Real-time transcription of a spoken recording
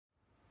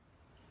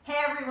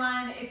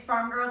everyone, it's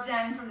Farm Girl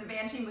Jen from the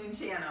Banshee Moon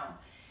channel.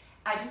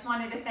 I just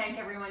wanted to thank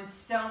everyone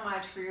so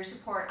much for your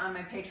support on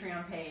my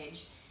Patreon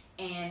page.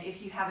 And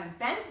if you haven't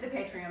been to the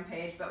Patreon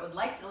page but would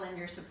like to lend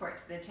your support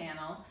to the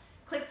channel,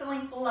 click the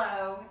link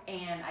below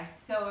and I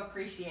so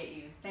appreciate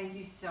you. Thank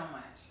you so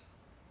much.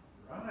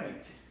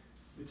 Right.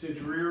 It's a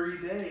dreary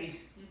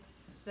day. It's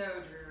so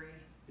dreary.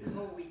 Yeah. The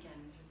whole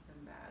weekend has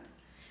been bad.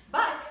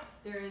 But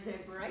there is a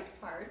bright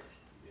part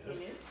in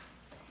it.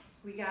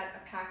 We got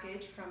a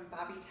package from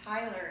Bobby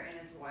Tyler and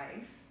his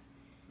wife.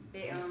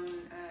 They own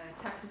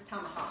Texas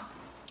Tomahawks.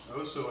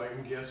 Oh, so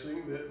I'm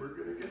guessing that we're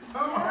going to get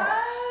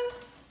tomahawks. Yes!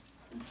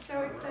 It's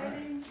so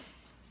exciting. Right.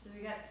 So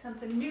we got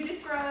something new to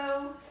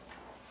throw.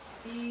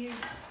 These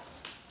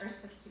are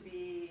supposed to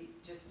be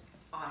just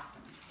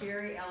awesome.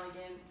 Very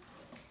elegant.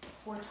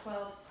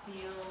 412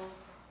 steel.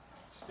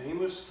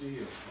 Stainless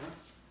steel, huh?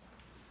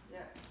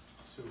 Yep.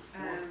 So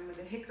with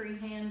a hickory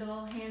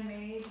handle,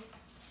 handmade.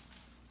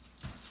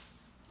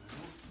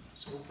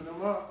 Let's open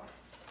them up.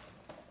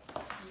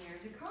 And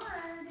there's a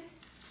card.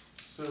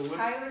 So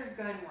Tyler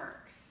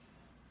Gunworks.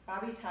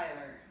 Bobby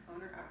Tyler,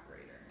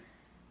 owner-operator.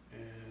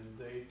 And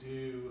they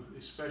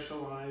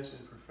specialize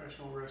in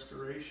professional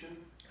restoration.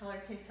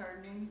 Color case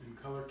hardening.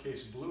 And color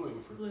case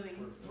bluing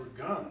for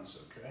guns,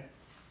 okay?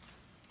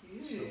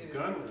 Ooh. So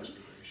gun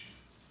restoration.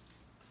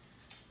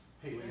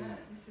 Hey, wait a minute.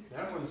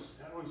 That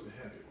one's the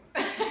heavy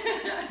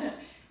one.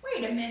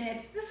 Wait a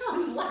minute, this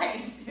one's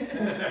light.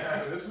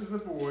 This is the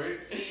boy,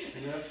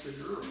 and that's the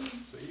girl.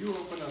 So you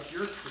open up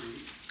your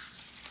treat.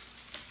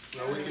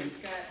 Well,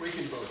 we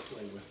can both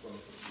play with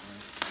both of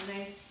them, right? A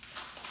nice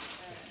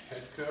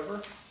head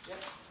cover.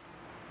 Yep.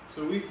 So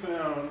we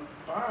found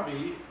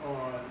Bobby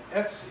on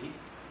Etsy,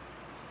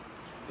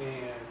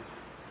 and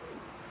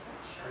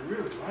I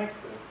really like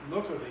the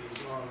look of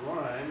these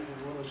online,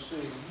 and what I'm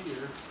seeing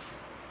here.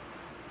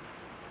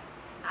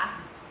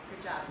 Ah,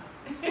 good job.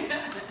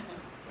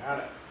 Got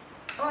it.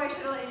 Oh, I should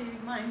have let you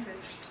use mine too.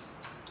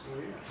 Oh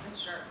yeah. That's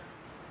sharp.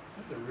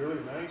 That's a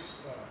really nice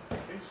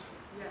case.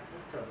 Yeah.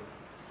 Cover.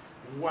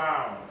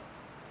 Wow.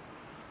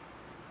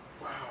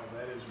 Wow,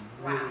 that is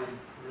really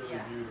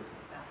beautiful.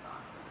 That's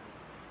awesome.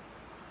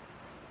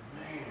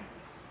 Man.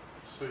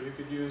 So you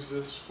could use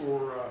this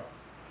for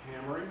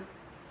hammering,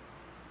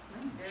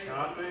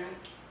 chopping.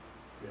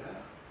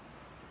 Yeah.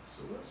 So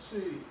let's see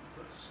if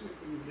we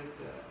can get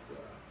that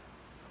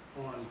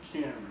on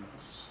camera.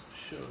 Let's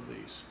show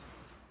these.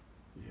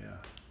 Yeah.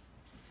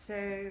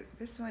 So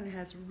this one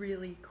has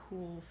really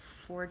cool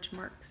forge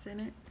marks in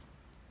it.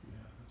 Yeah,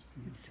 that's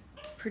beautiful. It's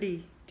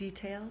pretty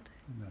detailed.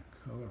 And that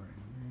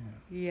coloring, man.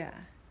 Yeah.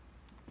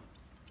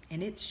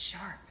 And it's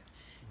sharp.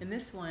 And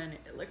this one,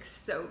 it looks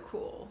so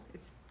cool.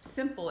 It's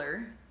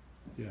simpler.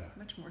 Yeah.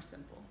 Much more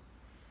simple.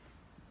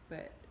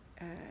 But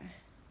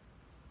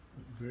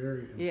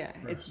very impressive. yeah,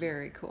 it's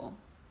very cool.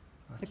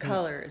 The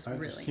color is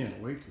really I just can't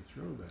wait to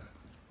throw that.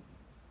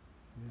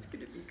 Yeah. It's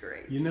going to be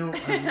great. You know,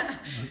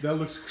 that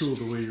looks cool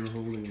the way you're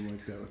holding them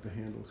like that with the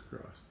handles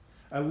crossed.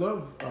 I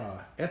love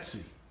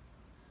Etsy.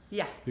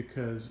 Yeah.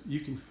 Because you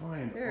can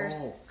find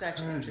all such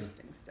kinds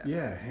interesting of, stuff.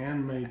 Yeah,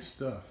 handmade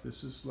stuff.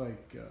 This is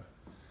like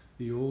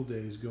the old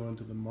days going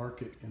to the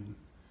market in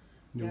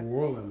New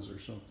Orleans or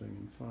something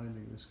and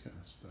finding this kind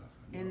of stuff.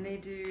 And they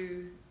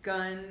do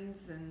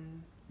guns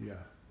and...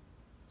 Yeah.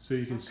 So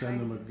you can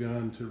send them a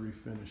gun to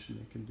refinish and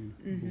they can do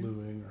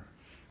bluing or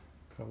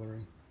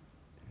coloring.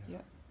 Yeah.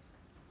 Yep.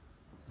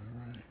 All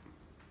right.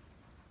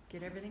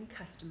 Get everything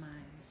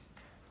customized.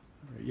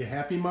 All right. You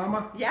happy,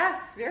 Mama?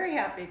 Yes, very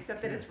happy,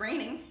 except that it's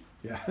raining.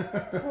 Yeah.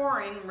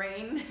 Pouring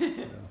rain.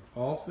 Yeah.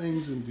 All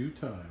things in due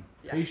time.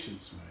 Yeah.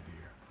 Patience, my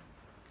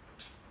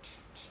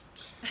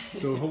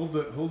dear. So hold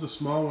the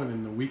small one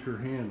in the weaker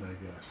hand, I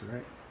guess,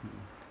 right?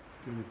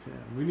 Give it 10.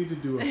 We need to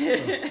do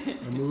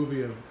a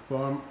movie of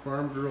Farm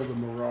Girl the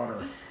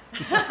Marauder.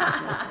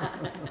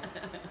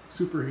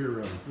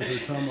 Superhero with her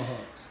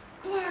tomahawks.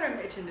 God, I'm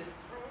itching this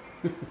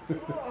throat.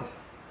 Oh.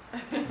 All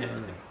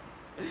right.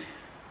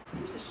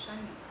 Here's a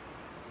shiny.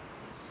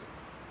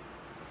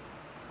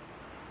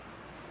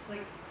 It's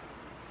like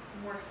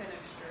more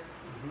finished, or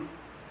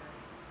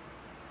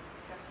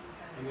it's got some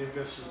kind of. And they've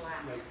got some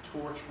like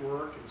torch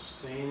work and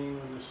staining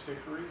on this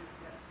hickory.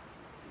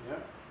 Yeah.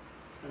 Yep.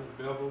 Kind of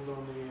beveled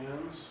on the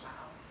ends.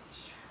 Wow.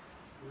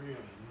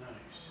 Really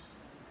nice.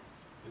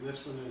 And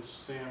this one is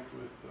stamped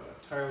with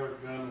Tyler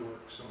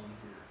Gunworks on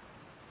here.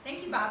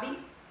 Thank you, Bobby.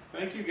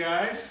 Thank you,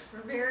 guys.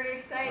 We're very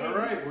excited. All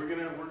right, we're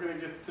gonna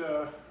get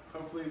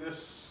hopefully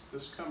this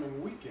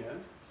coming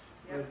weekend.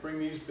 We're gonna bring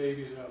these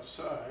babies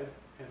outside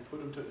and put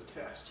them to the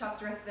test. Chop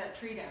the rest of that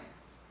tree down.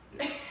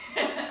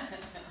 Yeah.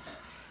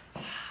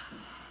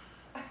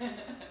 All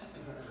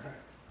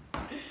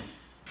right.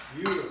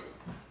 Beautiful.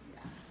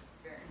 Yeah,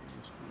 very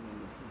nice.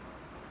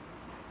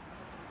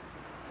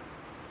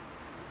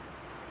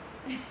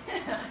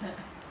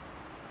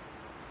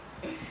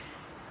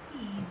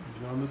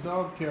 He's on the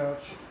dog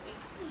couch.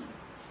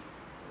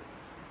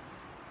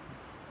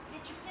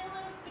 Get your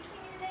pillow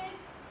between your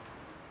legs.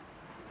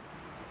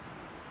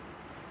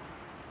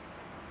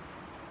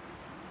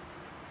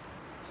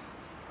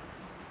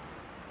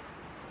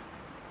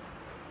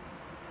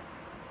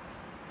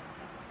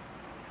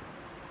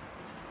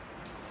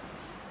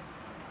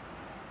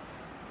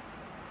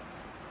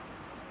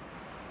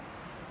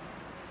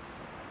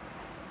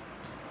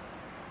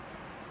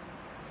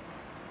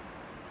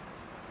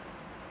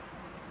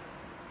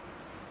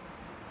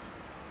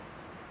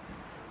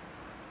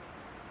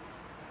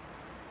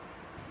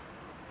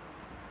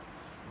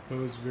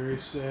 Bo's very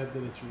sad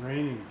that it's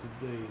raining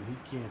today and he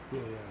can't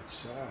play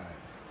outside.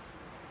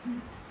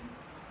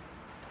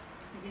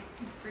 He gets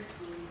too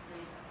frisky when he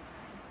plays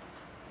outside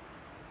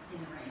in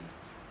the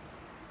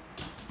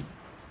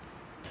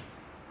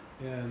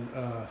rain.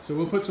 And so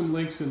we'll put some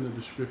links in the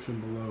description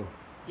below.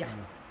 Yeah.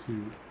 To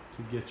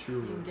get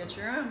your You can get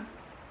your own.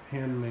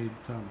 handmade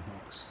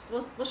tomahawks.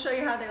 We'll show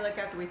you how they look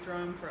after we throw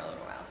them for a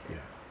little while too.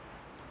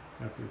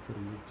 Yeah. After we put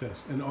them to the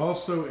test. And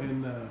also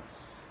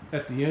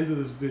at the end of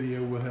this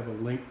video we'll have a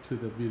link to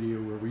the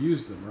video where we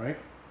use them, right?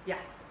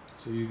 Yes.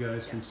 So you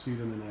guys can see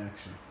them in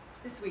action.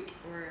 This week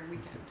or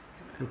weekend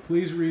coming So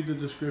please read the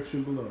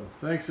description below.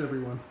 Thanks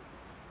everyone.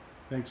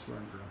 Thanks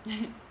Farm Girl.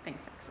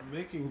 Thanks.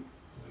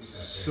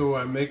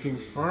 I'm making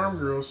Farm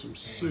Girl some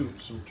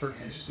soup, some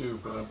turkey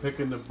soup, and I'm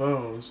picking the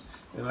bones.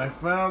 And I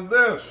found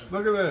this.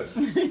 Look at this.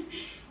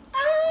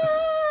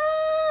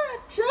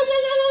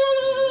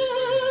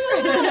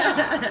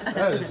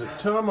 That is a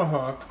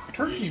tomahawk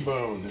turkey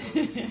bone.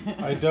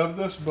 I dubbed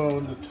this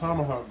bone the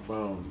tomahawk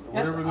bone.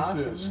 Whatever this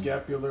is,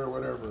 scapular or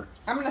whatever.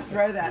 I'm going to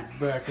throw that.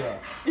 Back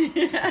up.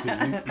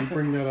 Okay, you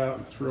bring that out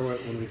and throw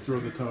it when we throw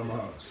the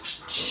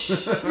tomahawks.